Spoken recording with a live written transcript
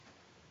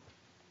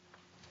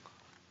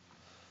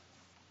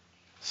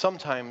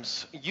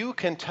Sometimes you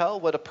can tell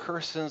what a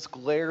person's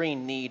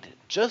glaring need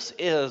just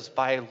is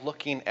by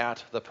looking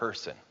at the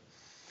person.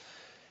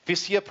 If you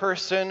see a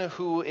person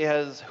who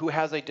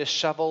has a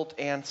disheveled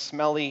and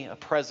smelly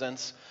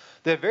presence,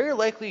 they very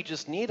likely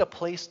just need a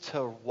place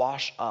to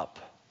wash up.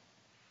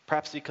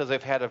 Perhaps because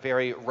they've had a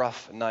very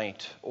rough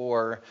night,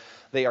 or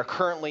they are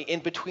currently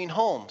in between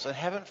homes and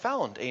haven't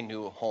found a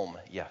new home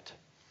yet.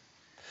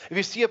 If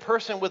you see a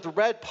person with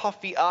red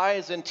puffy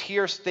eyes and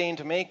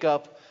tear-stained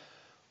makeup,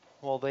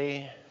 well,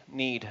 they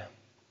need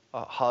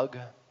a hug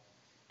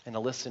and a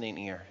listening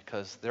ear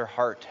because their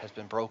heart has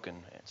been broken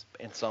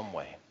in some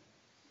way.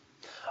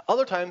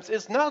 Other times,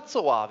 it's not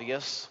so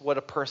obvious what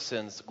a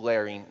person's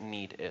glaring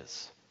need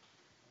is.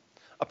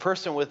 A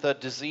person with a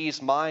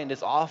diseased mind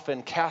is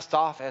often cast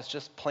off as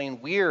just plain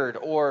weird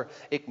or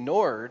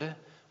ignored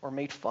or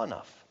made fun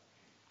of,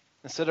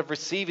 instead of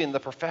receiving the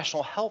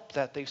professional help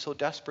that they so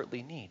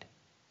desperately need.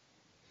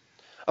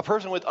 A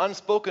person with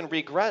unspoken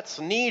regrets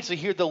needs to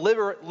hear the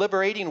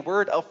liberating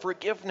word of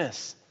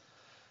forgiveness.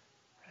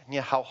 And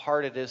yet how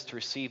hard it is to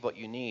receive what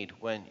you need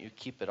when you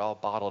keep it all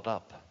bottled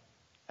up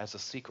as a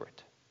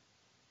secret.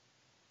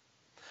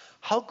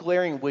 How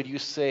glaring would you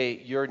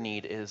say your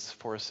need is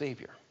for a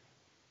Savior?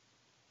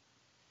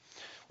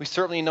 We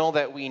certainly know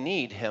that we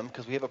need him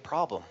because we have a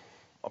problem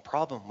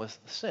with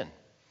sin.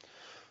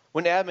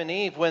 When Adam and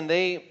Eve, when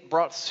they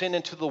brought sin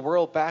into the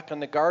world back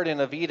in the Garden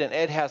of Eden,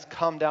 it has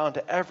come down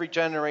to every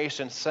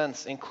generation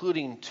since,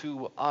 including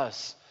to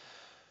us.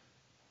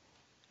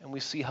 And we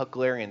see how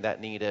glaring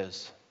that need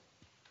is.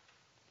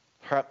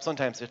 Perhaps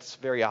sometimes it's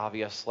very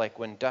obvious, like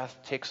when death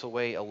takes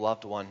away a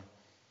loved one,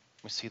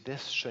 we see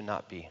this should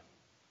not be.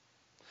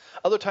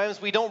 Other times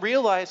we don't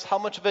realize how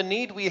much of a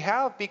need we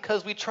have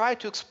because we try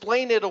to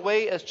explain it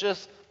away as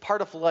just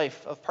part of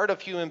life, a part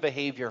of human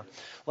behavior,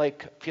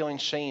 like feeling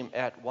shame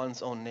at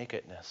one's own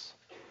nakedness.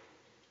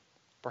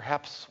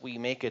 Perhaps we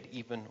make it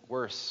even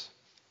worse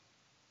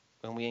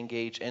when we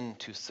engage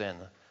into sin,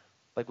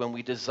 like when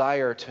we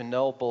desire to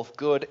know both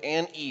good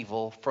and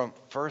evil from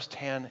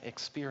firsthand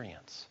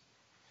experience.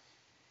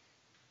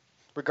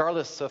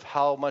 Regardless of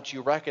how much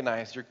you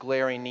recognize your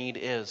glaring need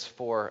is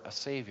for a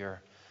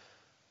Savior,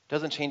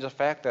 doesn't change the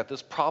fact that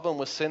this problem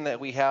with sin that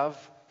we have,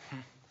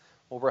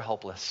 well, we're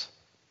helpless.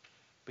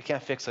 We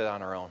can't fix it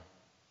on our own.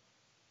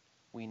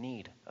 We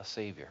need a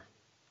Savior.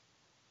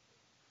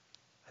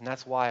 And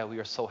that's why we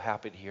are so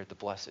happy to hear the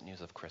blessed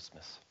news of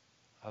Christmas,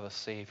 of a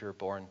Savior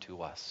born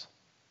to us.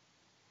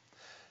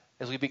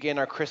 As we begin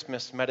our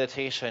Christmas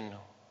meditation,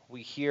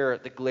 we hear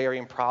the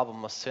glaring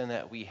problem of sin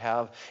that we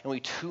have, and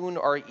we tune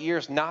our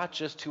ears not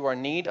just to our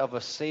need of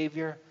a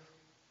Savior,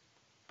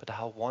 but to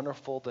how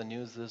wonderful the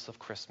news is of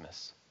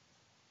Christmas,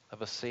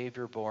 of a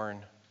Savior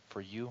born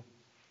for you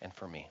and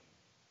for me.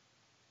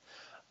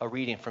 A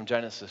reading from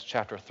Genesis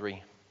chapter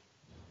 3.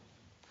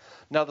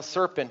 Now the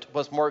serpent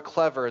was more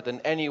clever than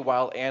any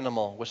wild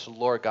animal which the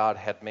Lord God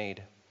had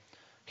made.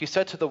 He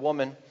said to the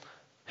woman,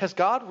 "Has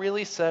God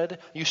really said,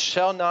 'You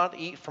shall not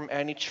eat from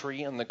any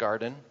tree in the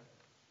garden'?"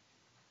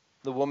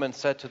 The woman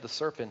said to the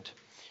serpent,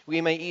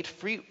 "We may eat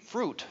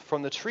fruit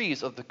from the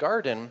trees of the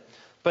garden,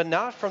 but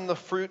not from the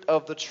fruit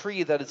of the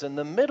tree that is in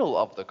the middle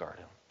of the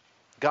garden.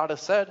 God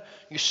has said,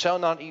 'You shall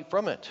not eat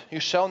from it.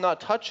 You shall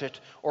not touch it,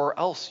 or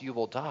else you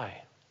will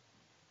die.'"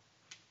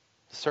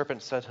 The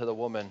serpent said to the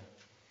woman,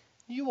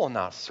 "You will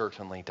not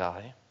certainly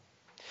die.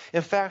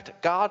 In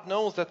fact, God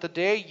knows that the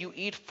day you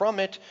eat from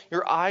it,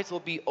 your eyes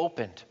will be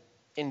opened,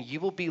 and you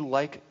will be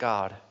like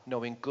God,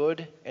 knowing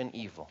good and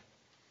evil."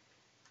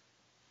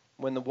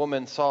 When the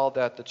woman saw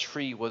that the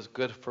tree was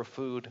good for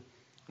food,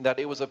 that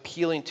it was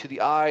appealing to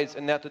the eyes,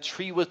 and that the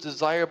tree was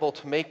desirable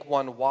to make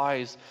one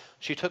wise,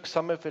 she took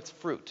some of its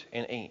fruit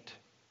and ate.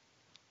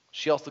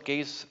 She also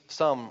gave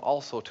some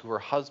also to her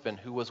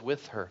husband who was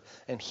with her,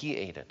 and he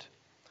ate it.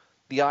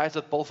 The eyes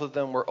of both of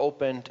them were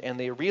opened, and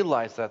they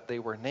realized that they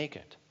were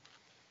naked.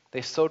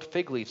 They sewed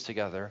fig leaves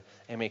together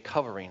and made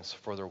coverings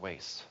for their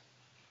waists.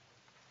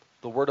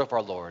 The word of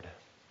our Lord.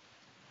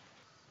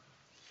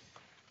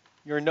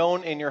 You're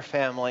known in your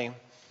family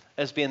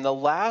as being the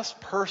last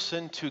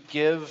person to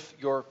give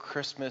your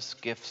Christmas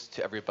gifts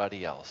to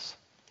everybody else.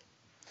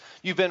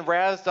 You've been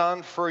razzed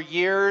on for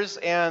years,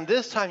 and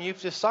this time you've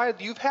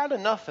decided you've had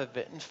enough of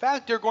it. In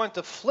fact, you're going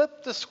to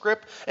flip the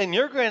script, and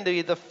you're going to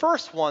be the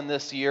first one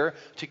this year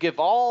to give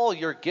all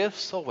your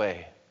gifts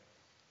away.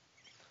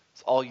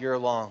 It's all year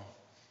long.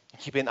 You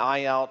keep an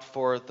eye out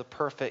for the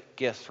perfect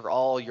gifts for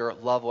all your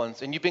loved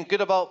ones, and you've been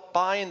good about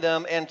buying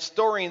them and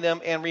storing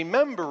them and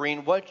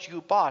remembering what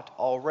you bought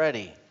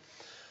already.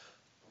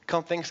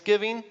 Come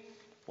Thanksgiving,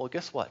 well,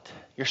 guess what?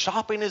 Your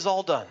shopping is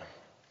all done.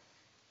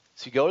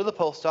 So you go to the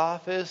post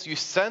office, you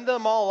send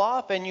them all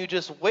off, and you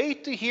just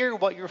wait to hear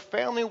what your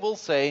family will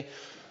say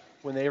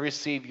when they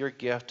receive your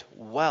gift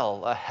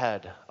well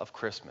ahead of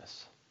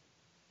Christmas.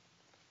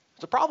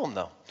 It's a problem,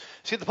 though.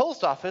 See, the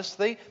post office,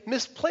 they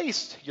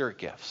misplaced your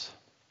gifts.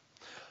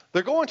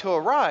 They're going to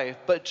arrive,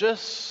 but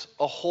just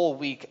a whole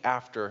week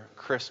after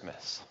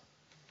Christmas.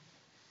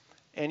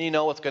 And you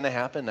know what's going to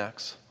happen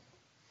next.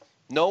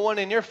 No one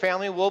in your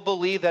family will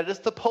believe that it's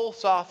the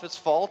post office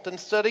fault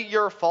instead of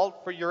your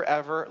fault for your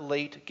ever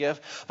late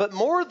gift. But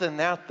more than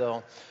that,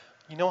 though,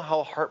 you know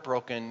how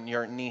heartbroken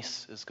your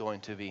niece is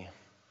going to be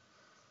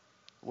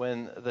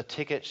when the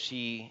ticket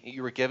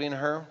you were giving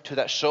her to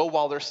that show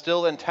while they're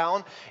still in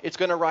town, it's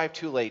going to arrive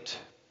too late.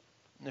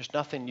 And there's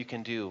nothing you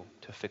can do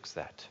to fix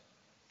that.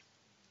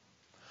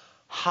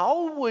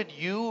 How would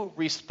you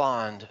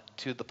respond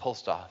to the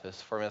post office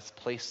for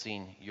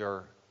misplacing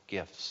your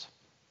gifts?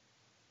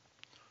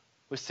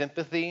 With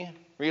sympathy,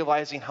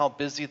 realizing how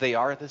busy they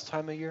are this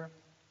time of year?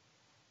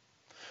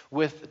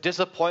 With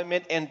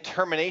disappointment and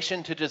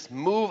termination to just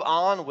move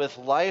on with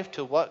life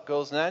to what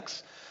goes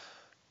next?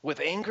 With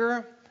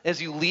anger, as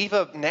you leave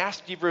a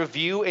nasty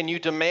review and you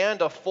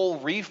demand a full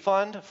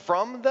refund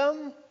from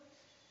them?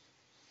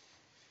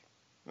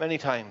 Many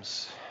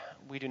times,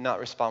 we do not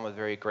respond with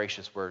very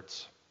gracious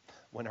words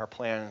when our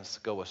plans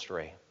go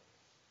astray.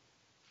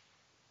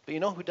 But you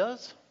know who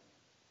does?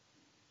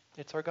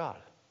 It's our God.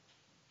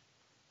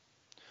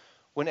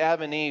 When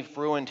Adam and Eve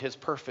ruined his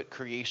perfect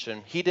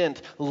creation, he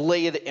didn't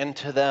lay it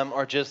into them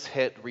or just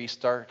hit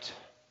restart.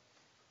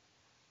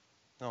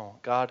 No,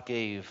 God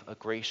gave a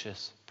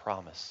gracious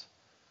promise.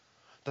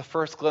 The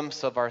first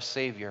glimpse of our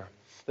Savior,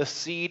 the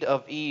seed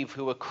of Eve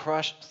who would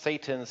crush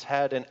Satan's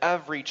head and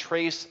every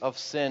trace of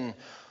sin,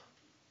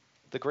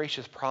 the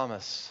gracious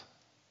promise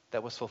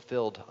that was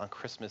fulfilled on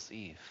Christmas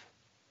Eve.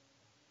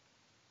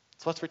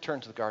 So let's return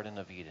to the Garden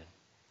of Eden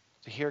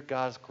to hear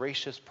God's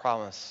gracious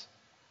promise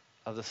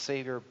of the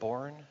Savior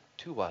born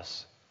to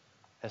us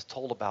as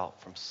told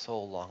about from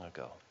so long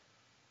ago.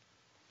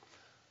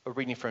 We're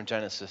reading from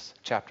Genesis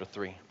chapter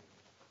 3.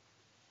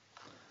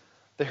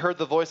 They heard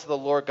the voice of the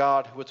Lord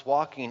God who was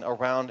walking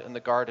around in the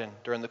garden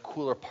during the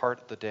cooler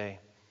part of the day.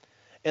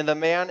 And the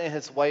man and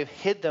his wife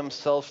hid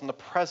themselves from the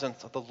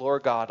presence of the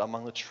Lord God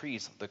among the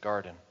trees of the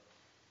garden.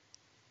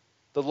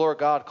 The Lord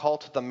God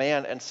called to the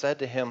man and said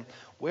to him,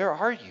 "Where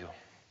are you?"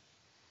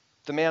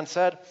 The man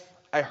said,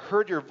 "I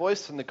heard your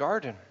voice in the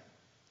garden,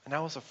 and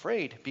I was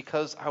afraid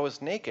because I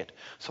was naked,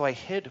 so I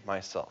hid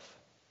myself."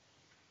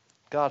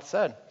 God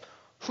said,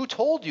 "Who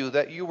told you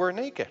that you were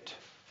naked?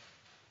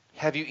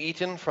 Have you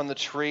eaten from the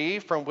tree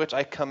from which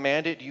I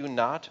commanded you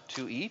not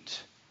to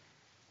eat?"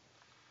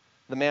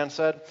 The man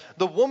said,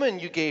 "The woman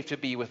you gave to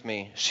be with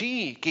me,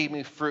 she gave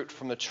me fruit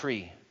from the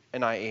tree,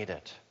 and I ate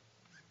it."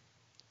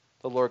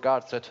 The Lord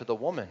God said to the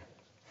woman,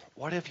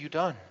 "What have you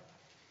done?"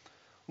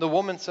 The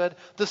woman said,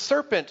 "The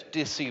serpent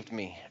deceived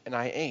me, and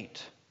I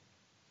ate."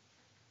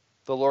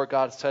 The Lord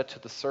God said to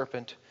the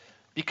serpent,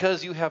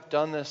 "Because you have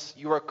done this,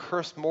 you are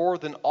cursed more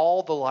than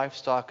all the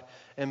livestock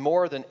and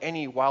more than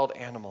any wild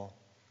animal.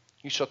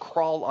 You shall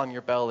crawl on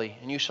your belly,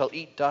 and you shall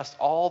eat dust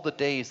all the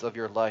days of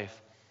your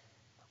life.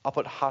 I'll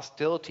put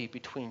hostility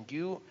between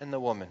you and the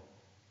woman,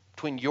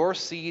 between your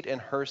seed and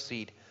her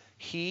seed.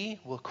 He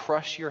will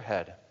crush your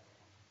head,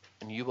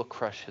 and you will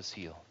crush his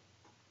heel."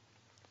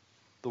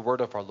 The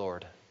word of our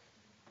Lord.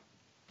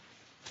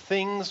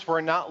 Things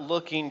were not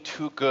looking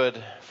too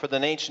good for the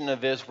nation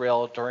of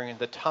Israel during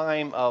the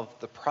time of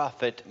the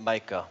prophet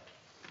Micah.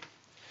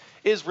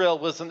 Israel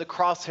was in the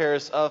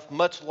crosshairs of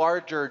much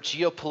larger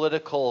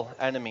geopolitical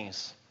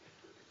enemies.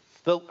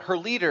 Her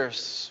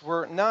leaders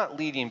were not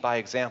leading by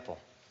example,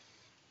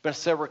 but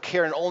instead were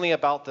caring only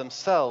about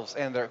themselves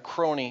and their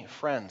crony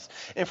friends.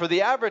 And for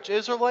the average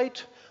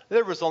Israelite,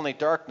 there was only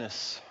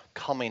darkness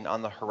coming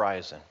on the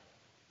horizon.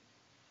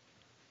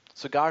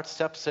 So God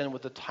steps in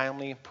with a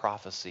timely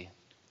prophecy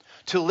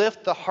to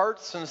lift the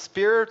hearts and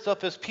spirits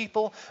of his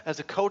people as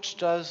a coach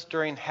does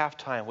during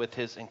halftime with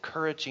his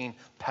encouraging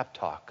pep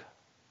talk.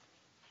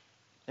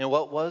 And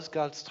what was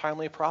God's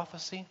timely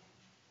prophecy?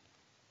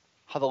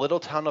 How the little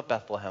town of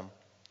Bethlehem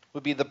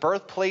would be the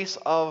birthplace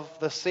of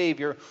the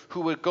Savior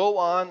who would go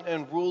on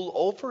and rule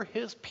over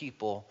his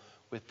people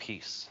with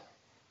peace.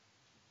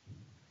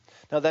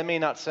 Now, that may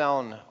not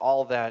sound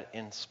all that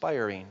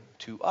inspiring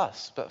to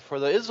us, but for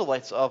the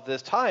Israelites of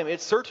this time,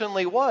 it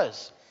certainly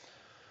was.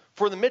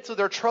 For in the midst of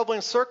their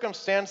troubling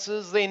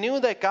circumstances, they knew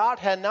that God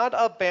had not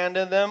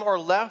abandoned them or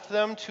left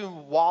them to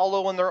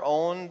wallow in their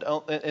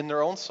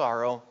own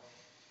sorrow.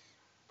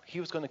 He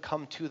was going to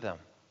come to them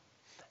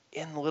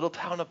in the little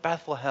town of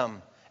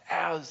Bethlehem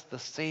as the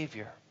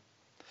Savior.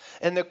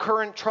 And the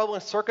current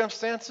troubling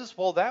circumstances,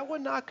 well, that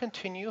would not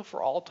continue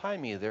for all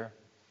time either.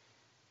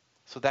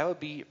 So that would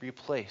be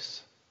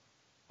replaced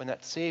when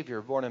that Savior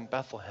born in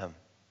Bethlehem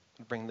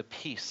would bring the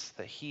peace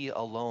that he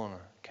alone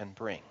can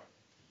bring.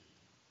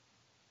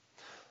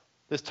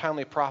 This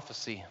timely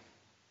prophecy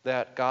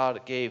that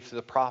God gave to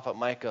the prophet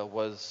Micah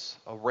was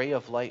a ray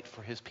of light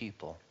for his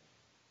people.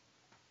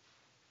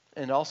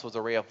 And also was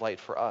a ray of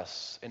light for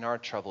us in our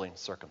troubling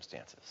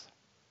circumstances.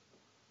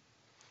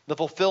 The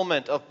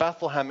fulfillment of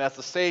Bethlehem as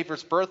the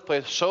Savior's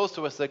birthplace shows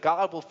to us that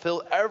God will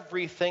fill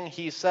everything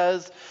he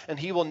says, and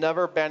he will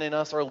never abandon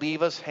us or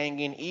leave us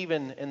hanging,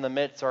 even in the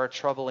midst of our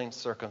troubling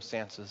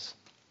circumstances.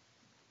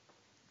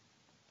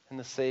 And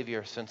the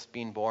Savior, since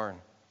being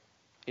born,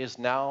 is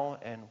now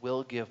and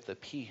will give the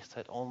peace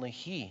that only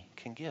he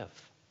can give.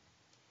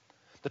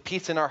 the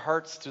peace in our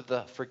hearts through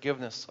the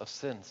forgiveness of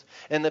sins,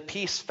 and the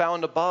peace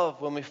found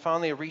above when we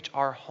finally reach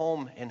our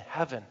home in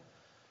heaven.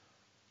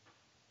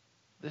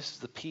 This is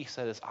the peace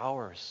that is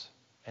ours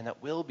and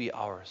that will be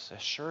ours,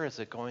 as sure as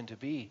it's going to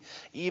be,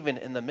 even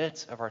in the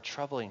midst of our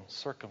troubling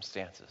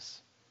circumstances.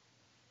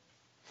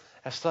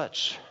 As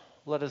such,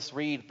 let us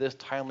read this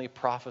timely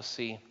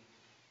prophecy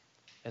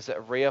as a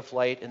ray of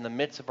light in the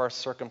midst of our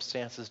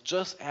circumstances,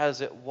 just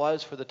as it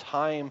was for the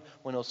time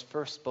when it was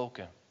first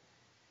spoken.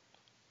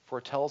 For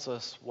it tells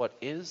us what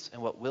is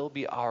and what will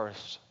be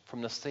ours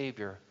from the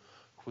Savior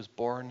who was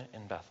born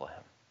in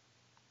Bethlehem.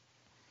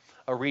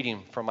 A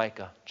reading from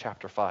Micah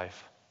chapter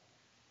 5.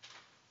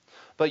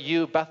 But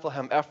you,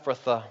 Bethlehem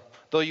Ephrathah,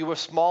 though you were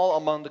small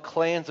among the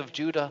clans of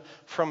Judah,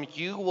 from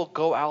you will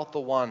go out the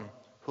one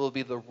who will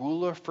be the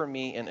ruler for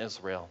me in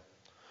Israel.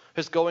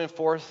 His going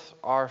forth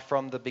are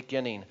from the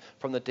beginning,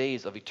 from the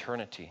days of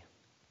eternity.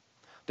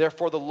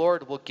 Therefore the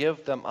Lord will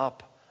give them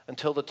up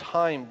until the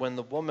time when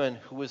the woman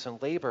who is in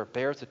labor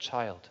bears a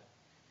child.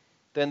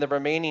 Then the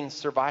remaining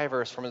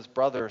survivors from his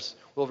brothers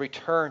will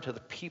return to the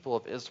people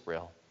of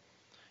Israel.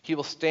 He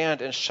will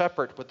stand and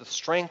shepherd with the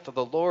strength of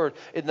the Lord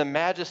in the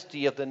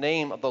majesty of the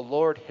name of the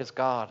Lord his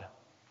God.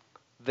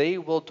 They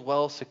will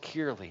dwell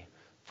securely,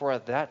 for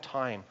at that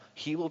time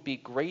he will be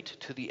great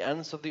to the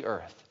ends of the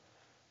earth.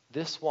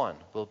 This one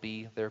will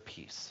be their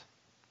peace.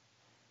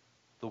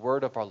 The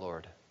word of our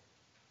Lord.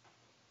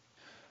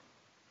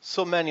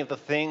 So many of the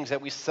things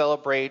that we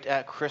celebrate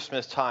at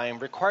Christmas time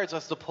requires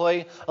us to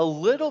play a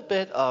little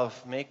bit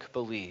of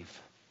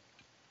make-believe.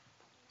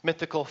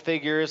 Mythical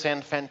figures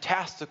and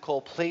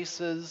fantastical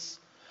places,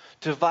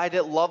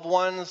 divided loved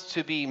ones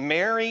to be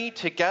merry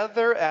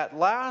together at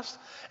last,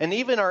 and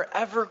even our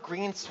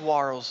evergreen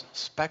swallows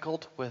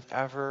speckled with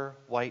ever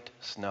white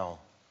snow.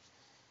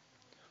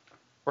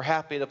 We're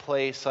happy to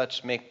play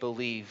such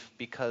make-believe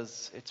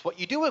because it's what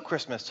you do at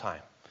Christmas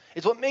time.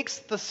 It's what makes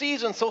the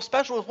season so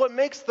special. It's what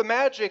makes the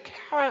magic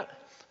happen.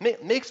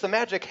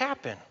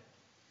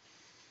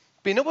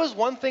 But you know what's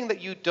one thing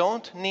that you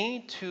don't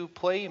need to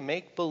play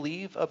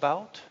make-believe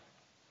about?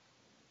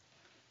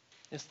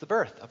 It's the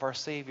birth of our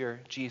Savior,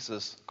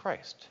 Jesus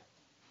Christ.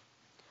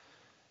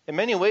 In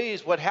many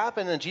ways, what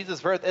happened in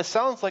Jesus' birth, it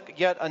sounds like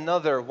yet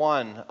another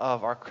one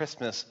of our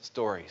Christmas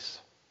stories.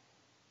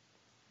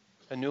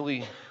 An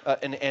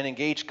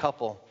engaged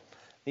couple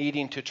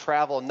needing to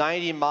travel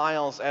 90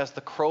 miles as the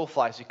crow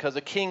flies because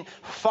a king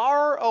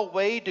far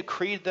away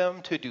decreed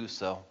them to do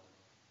so.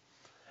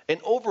 An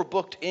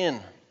overbooked inn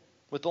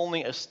with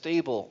only a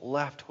stable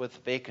left with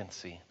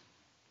vacancy.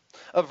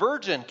 A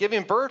virgin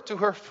giving birth to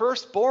her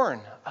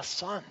firstborn, a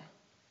son.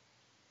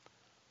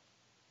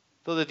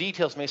 Though the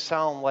details may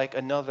sound like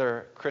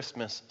another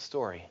Christmas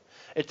story,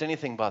 it's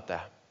anything but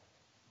that.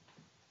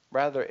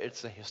 Rather,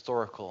 it's a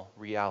historical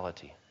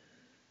reality.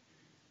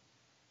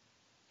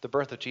 The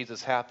birth of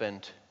Jesus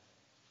happened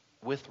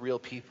with real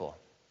people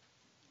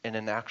in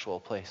an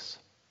actual place.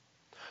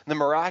 The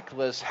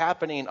miraculous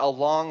happening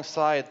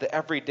alongside the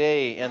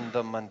everyday and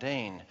the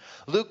mundane.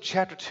 Luke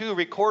chapter 2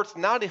 records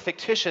not a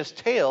fictitious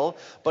tale,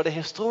 but a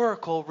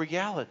historical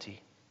reality.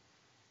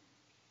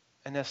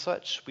 And as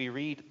such, we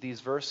read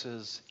these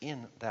verses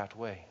in that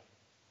way,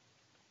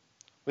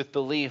 with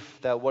belief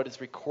that what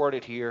is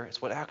recorded here is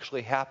what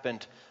actually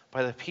happened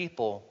by the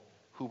people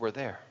who were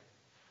there.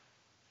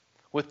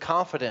 With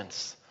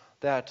confidence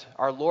that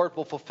our Lord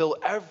will fulfill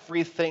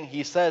everything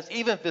he says,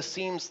 even if this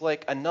seems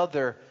like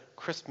another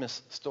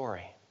Christmas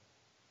story.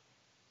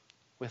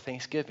 With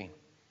thanksgiving,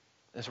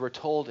 as we're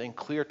told in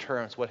clear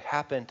terms what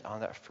happened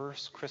on that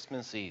first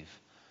Christmas Eve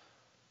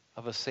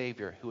of a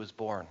Savior who was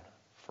born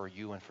for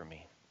you and for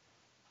me.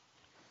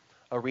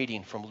 A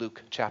reading from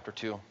Luke chapter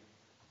 2.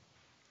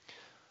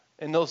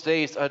 In those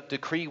days, a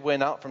decree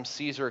went out from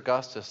Caesar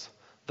Augustus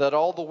that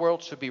all the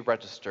world should be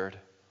registered.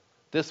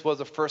 This was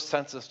the first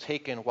census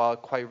taken while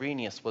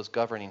Quirinius was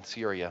governing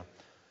Syria.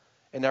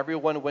 And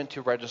everyone went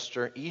to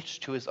register, each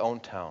to his own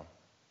town.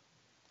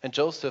 And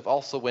Joseph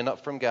also went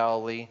up from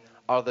Galilee,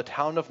 out of the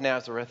town of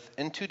Nazareth,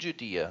 into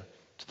Judea,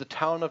 to the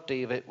town of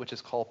David, which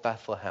is called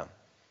Bethlehem,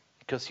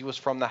 because he was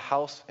from the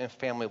house and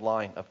family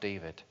line of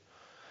David.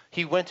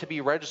 He went to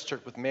be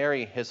registered with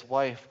Mary, his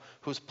wife,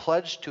 who was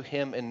pledged to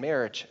him in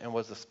marriage and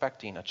was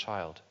expecting a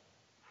child.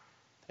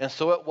 And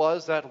so it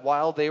was that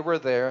while they were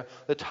there,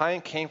 the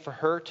time came for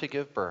her to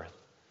give birth.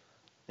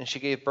 And she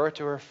gave birth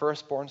to her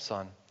firstborn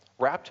son,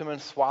 wrapped him in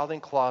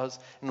swaddling cloths,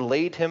 and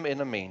laid him in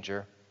a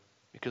manger,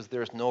 because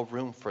there is no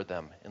room for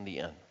them in the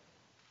inn.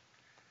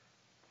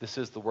 This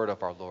is the word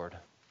of our Lord.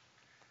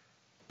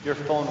 Your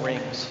phone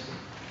rings,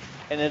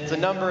 and it's a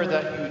number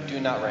that you do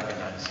not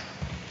recognize.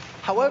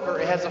 However,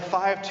 it has a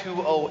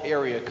 520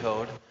 area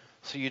code,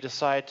 so you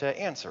decide to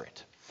answer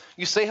it.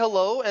 You say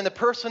hello, and the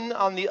person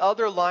on the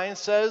other line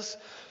says,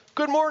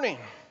 "Good morning.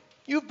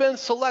 You've been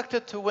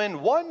selected to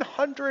win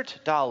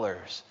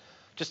 $100.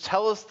 Just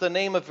tell us the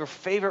name of your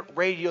favorite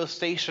radio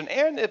station,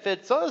 and if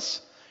it's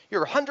us,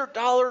 you're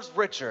 $100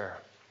 richer."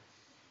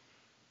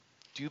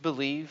 Do you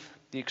believe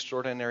the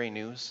extraordinary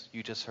news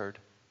you just heard?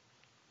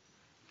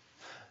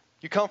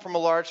 You come from a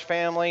large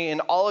family,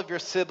 and all of your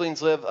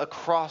siblings live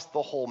across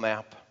the whole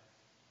map.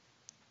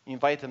 You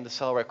invite them to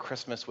celebrate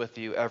Christmas with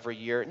you every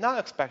year, not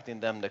expecting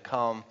them to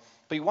come,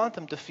 but you want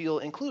them to feel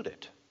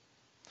included.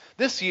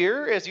 This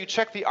year, as you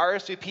check the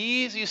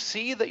RSVPs, you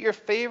see that your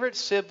favorite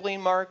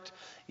sibling marked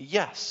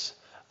yes,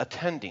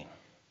 attending.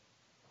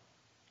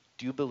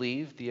 Do you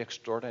believe the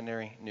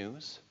extraordinary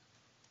news?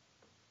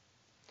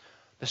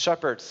 The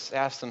shepherds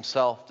asked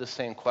themselves the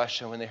same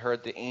question when they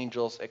heard the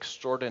angel's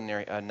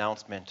extraordinary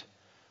announcement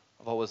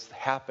of what was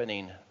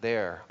happening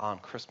there on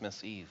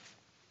Christmas Eve.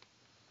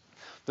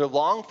 Their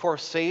longed-for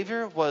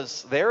Savior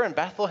was there in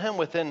Bethlehem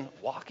within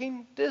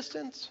walking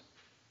distance.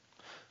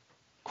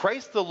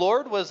 Christ the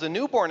Lord was a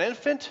newborn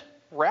infant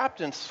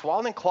wrapped in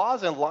swaddling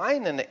cloths and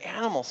lying in the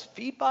animal's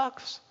feed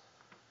box.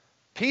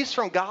 Peace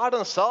from God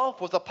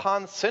himself was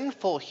upon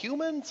sinful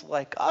humans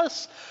like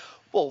us.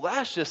 Well,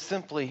 that's just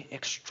simply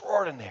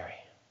extraordinary.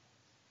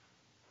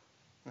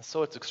 And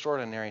so it's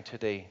extraordinary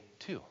today,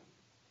 too.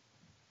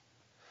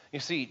 You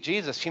see,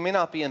 Jesus, he may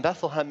not be in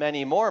Bethlehem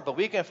anymore, but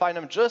we can find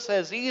him just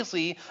as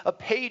easily a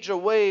page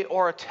away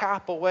or a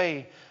tap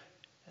away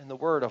in the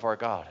Word of our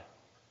God.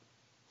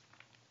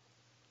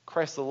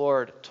 Christ the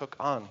Lord took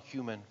on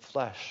human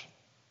flesh,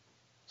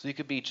 so he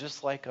could be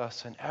just like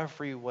us in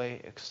every way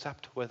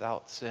except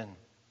without sin.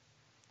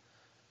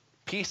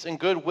 Peace and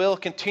goodwill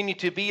continue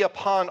to be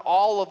upon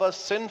all of us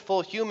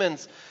sinful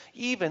humans,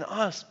 even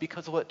us,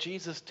 because of what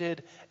Jesus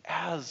did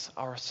as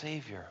our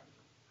Savior.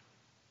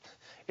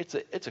 It's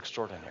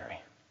extraordinary,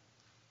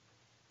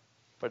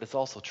 but it's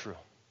also true.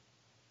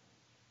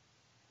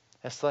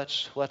 As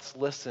such, let's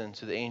listen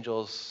to the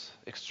angel's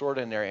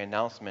extraordinary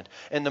announcement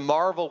and to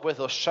marvel with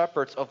those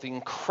shepherds of the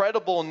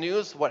incredible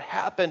news of what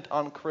happened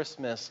on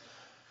Christmas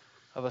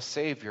of a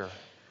Savior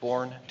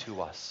born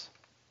to us.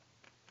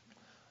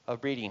 A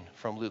reading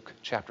from Luke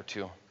chapter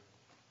 2.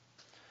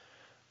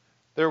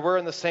 There were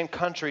in the same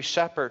country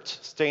shepherds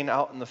staying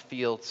out in the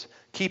fields,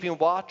 keeping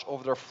watch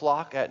over their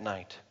flock at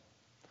night.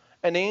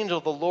 An angel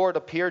of the Lord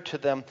appeared to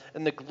them,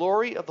 and the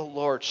glory of the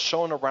Lord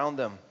shone around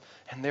them,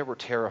 and they were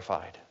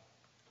terrified.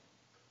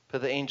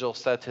 But the angel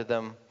said to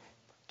them,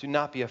 "Do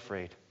not be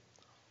afraid,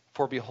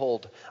 for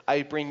behold,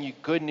 I bring you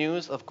good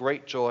news of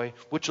great joy,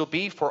 which will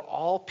be for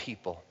all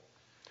people.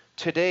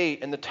 Today,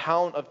 in the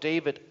town of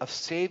David, a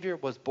Savior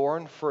was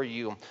born for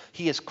you.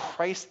 He is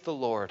Christ the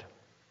Lord.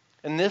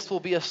 And this will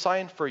be a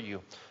sign for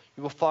you.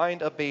 You will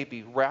find a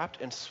baby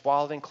wrapped in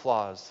swaddling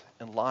cloths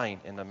and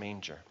lying in a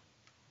manger."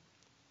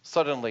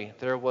 Suddenly,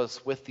 there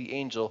was with the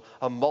angel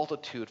a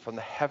multitude from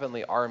the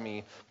heavenly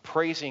army,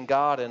 praising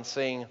God and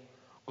saying,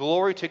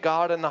 "Glory to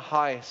God in the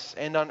highest,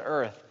 and on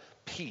earth,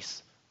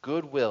 peace,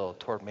 goodwill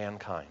toward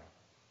mankind."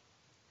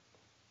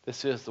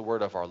 This is the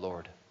word of our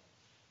Lord.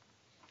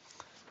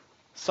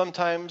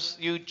 Sometimes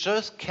you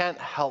just can't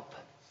help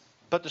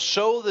but to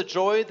show the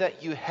joy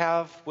that you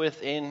have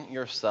within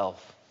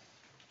yourself.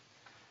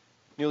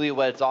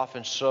 Newlyweds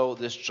often show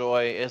this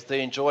joy as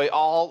they enjoy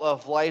all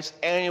of life's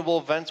annual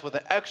events with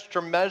an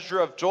extra measure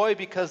of joy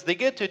because they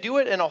get to do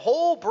it in a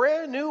whole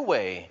brand new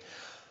way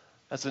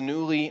as a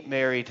newly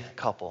married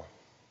couple.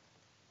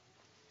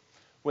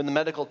 When the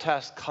medical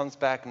test comes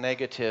back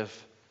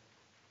negative,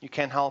 you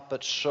can't help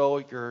but show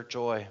your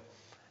joy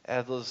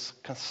as those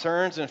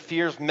concerns and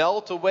fears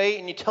melt away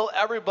and you tell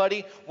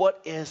everybody what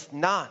is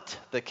not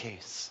the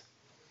case.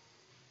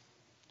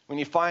 When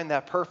you find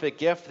that perfect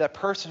gift, that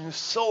person who's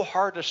so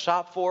hard to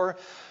shop for,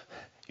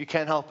 you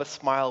can't help but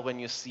smile when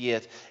you see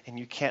it, and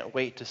you can't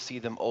wait to see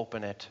them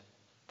open it,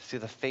 to see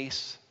the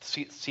face,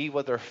 see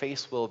what their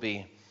face will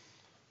be,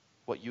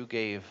 what you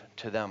gave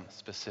to them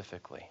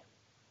specifically.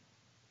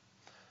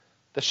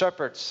 The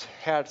shepherds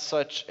had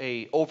such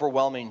an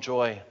overwhelming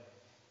joy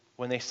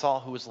when they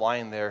saw who was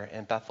lying there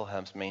in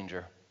Bethlehem's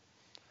manger.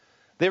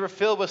 They were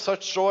filled with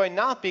such joy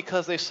not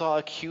because they saw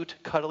a cute,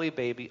 cuddly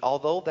baby,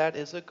 although that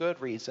is a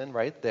good reason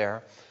right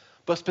there,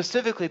 but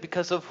specifically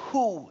because of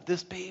who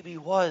this baby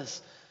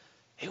was.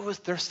 It was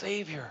their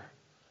Savior,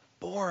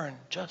 born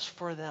just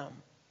for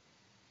them.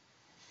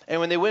 And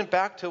when they went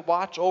back to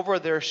watch over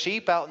their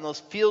sheep out in those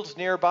fields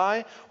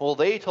nearby, well,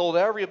 they told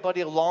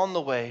everybody along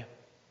the way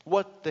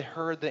what they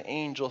heard the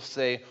angel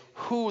say,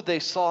 who they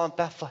saw in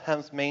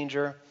Bethlehem's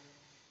manger,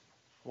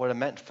 what it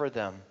meant for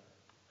them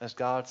as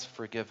God's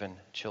forgiven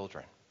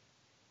children.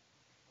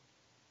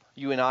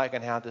 You and I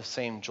can have the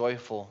same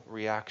joyful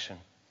reaction.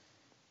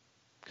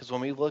 Because when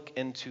we look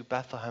into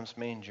Bethlehem's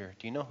manger,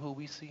 do you know who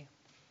we see?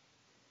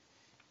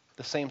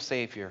 The same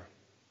Savior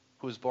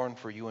who was born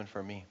for you and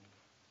for me.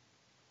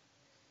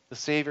 The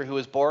Savior who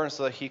was born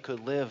so that he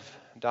could live,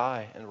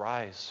 die, and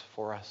rise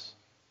for us.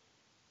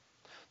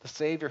 The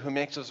Savior who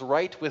makes us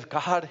right with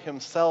God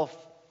himself,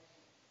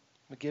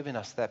 giving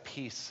us that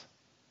peace.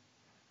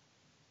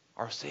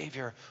 Our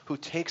Savior who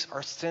takes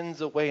our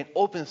sins away and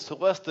opens to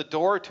us the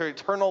door to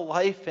eternal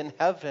life in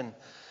heaven.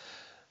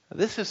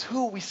 This is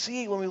who we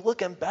see when we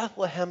look at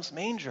Bethlehem's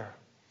manger.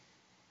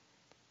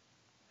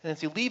 And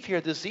as you leave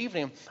here this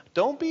evening,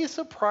 don't be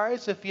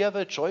surprised if you have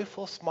a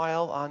joyful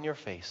smile on your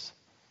face.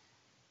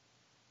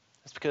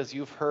 It's because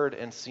you've heard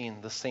and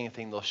seen the same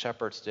thing those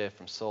shepherds did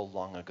from so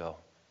long ago.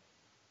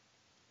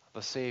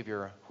 Of a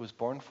Savior who was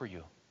born for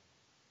you,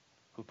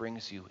 who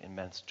brings you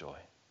immense joy.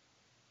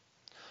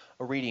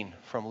 A reading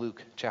from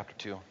Luke chapter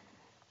 2.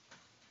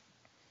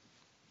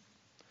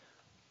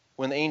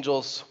 When the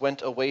angels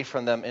went away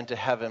from them into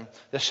heaven,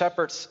 the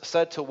shepherds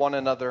said to one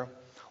another,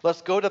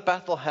 "Let's go to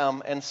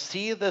Bethlehem and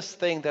see this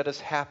thing that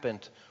has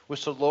happened,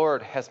 which the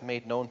Lord has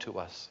made known to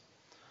us."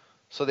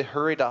 So they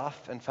hurried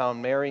off and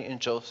found Mary and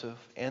Joseph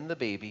and the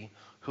baby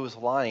who was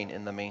lying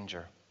in the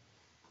manger.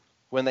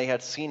 When they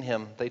had seen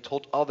him, they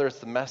told others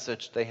the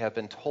message they had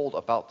been told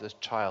about this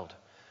child.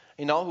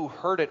 And all who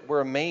heard it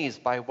were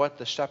amazed by what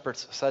the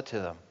shepherds said to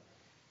them.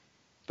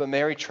 But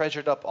Mary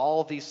treasured up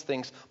all these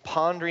things,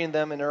 pondering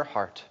them in her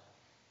heart.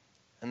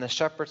 And the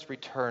shepherds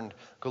returned,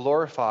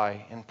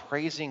 glorifying and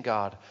praising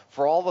God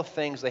for all the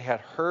things they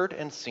had heard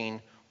and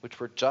seen, which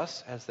were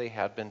just as they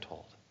had been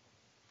told.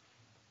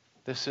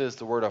 This is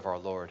the word of our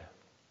Lord.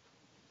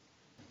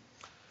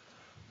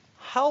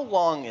 How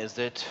long is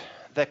it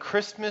that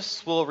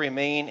Christmas will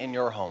remain in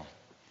your home?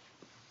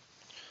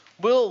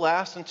 Will it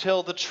last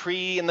until the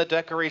tree and the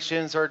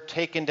decorations are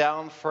taken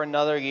down for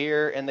another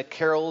year and the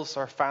carols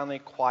are finally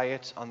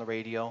quiet on the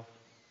radio?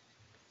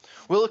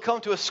 Will it come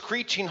to a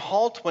screeching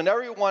halt when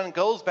everyone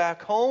goes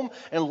back home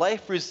and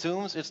life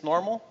resumes its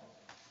normal?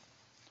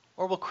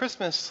 Or will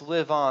Christmas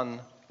live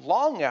on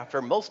long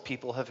after most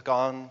people have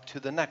gone to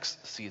the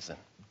next season?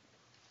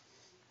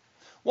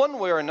 One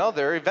way or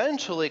another,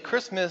 eventually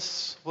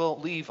Christmas will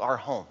leave our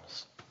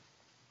homes.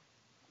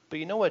 But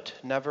you know what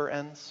never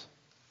ends?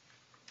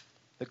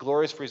 The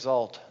glorious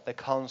result that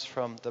comes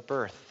from the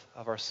birth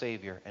of our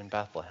Savior in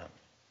Bethlehem.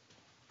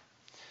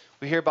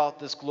 We hear about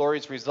this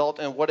glorious result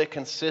and what it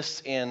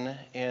consists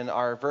in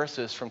our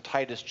verses from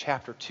Titus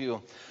chapter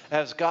 2.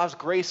 As God's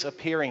grace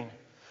appearing,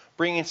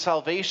 bringing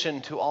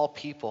salvation to all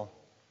people.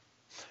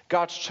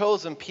 God's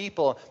chosen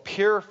people,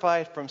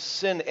 purified from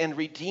sin and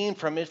redeemed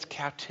from its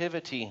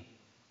captivity.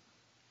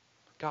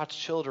 God's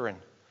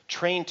children,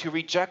 trained to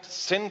reject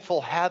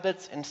sinful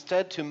habits,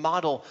 instead to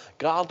model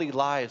godly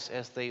lives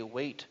as they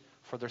wait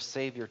for their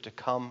Savior to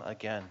come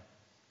again.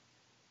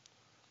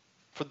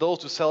 For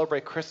those who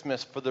celebrate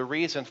Christmas for the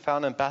reason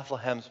found in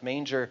Bethlehem's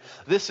manger,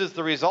 this is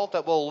the result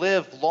that will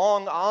live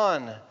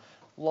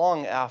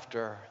long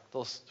after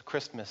those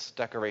Christmas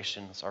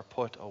decorations are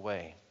put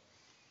away.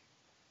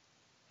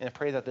 And I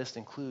pray that this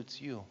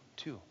includes you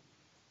too.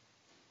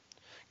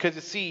 Because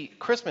you see,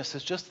 Christmas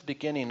is just the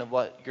beginning of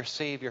what your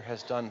Savior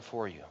has done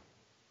for you.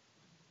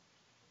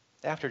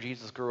 After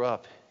Jesus grew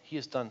up, he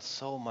has done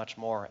so much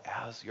more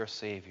as your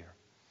Savior.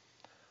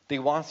 He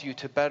wants you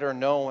to better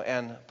know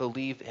and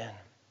believe in.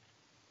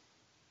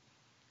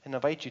 And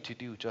invite you to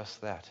do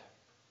just that.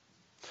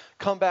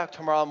 Come back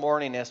tomorrow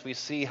morning as we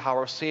see how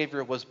our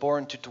Savior was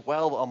born to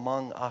dwell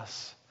among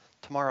us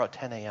tomorrow at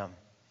 10 a.m.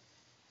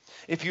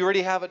 If you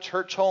already have a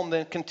church home,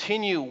 then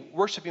continue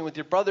worshiping with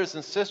your brothers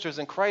and sisters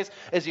in Christ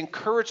as you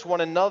encourage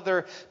one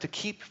another to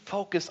keep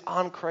focused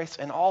on Christ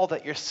and all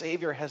that your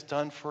Savior has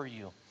done for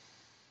you.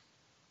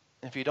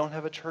 And if you don't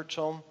have a church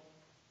home,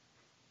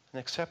 then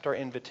accept our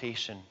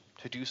invitation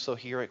to do so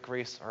here at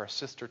Grace, our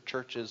sister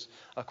churches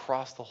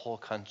across the whole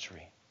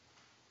country.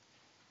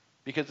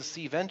 Because you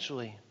see,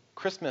 eventually,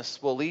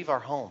 Christmas will leave our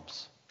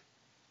homes.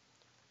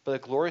 But the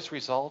glorious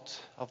result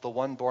of the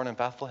one born in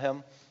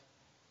Bethlehem,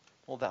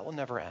 well, that will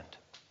never end.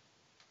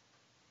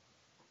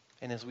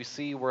 And as we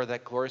see where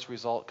that glorious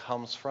result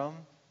comes from,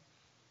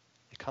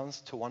 it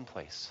comes to one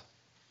place.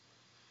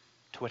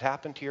 To what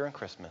happened here in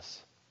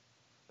Christmas,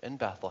 in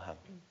Bethlehem,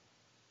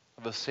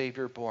 of a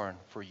Savior born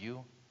for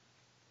you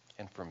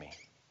and for me.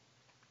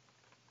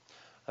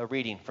 A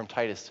reading from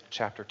Titus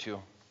chapter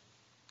 2.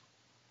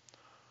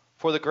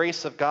 For the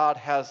grace of God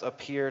has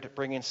appeared,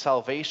 bringing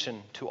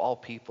salvation to all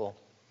people.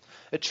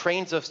 It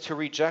trains us to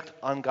reject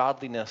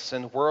ungodliness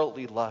and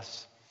worldly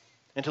lusts,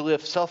 and to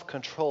live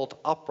self-controlled,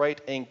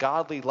 upright, and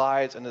godly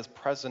lives in this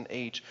present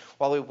age,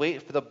 while we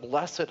wait for the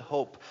blessed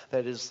hope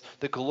that is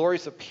the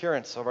glorious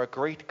appearance of our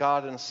great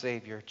God and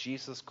Savior,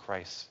 Jesus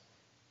Christ.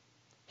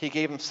 He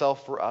gave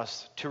himself for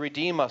us, to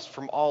redeem us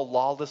from all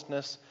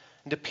lawlessness,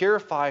 and to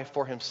purify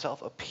for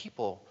himself a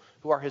people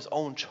who are his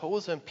own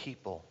chosen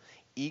people,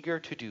 eager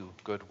to do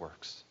good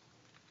works.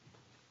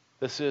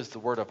 This is the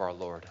word of our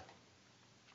Lord.